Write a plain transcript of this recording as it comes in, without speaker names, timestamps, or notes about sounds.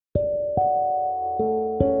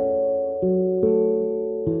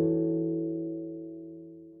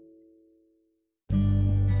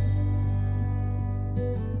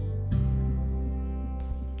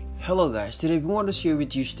Hello guys, today we want to share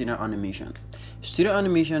with you student animation. Student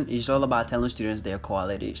animation is all about telling students their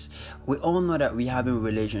qualities. We all know that we having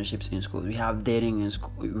relationships in school, we have dating in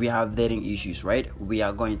school, we have dating issues, right? We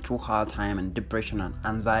are going through hard time and depression and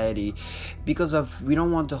anxiety because of we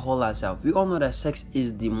don't want to hold ourselves. We all know that sex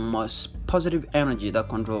is the most positive energy that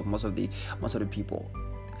controls most of the people.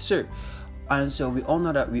 So we all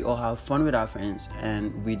know that we all have fun with our friends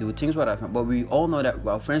and we do things with our friends, but we all know that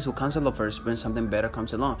our friends will cancel us first when something better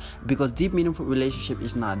comes along, because deep meaningful relationship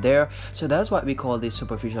is not there. So that's what we call this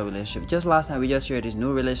superficial relationship. Just last time we just shared this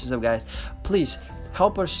new relationship, guys. Please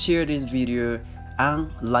help us share this video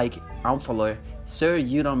and like and follow so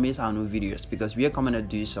you don't miss our new videos, because we are coming to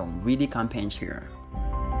do some really campaigns here.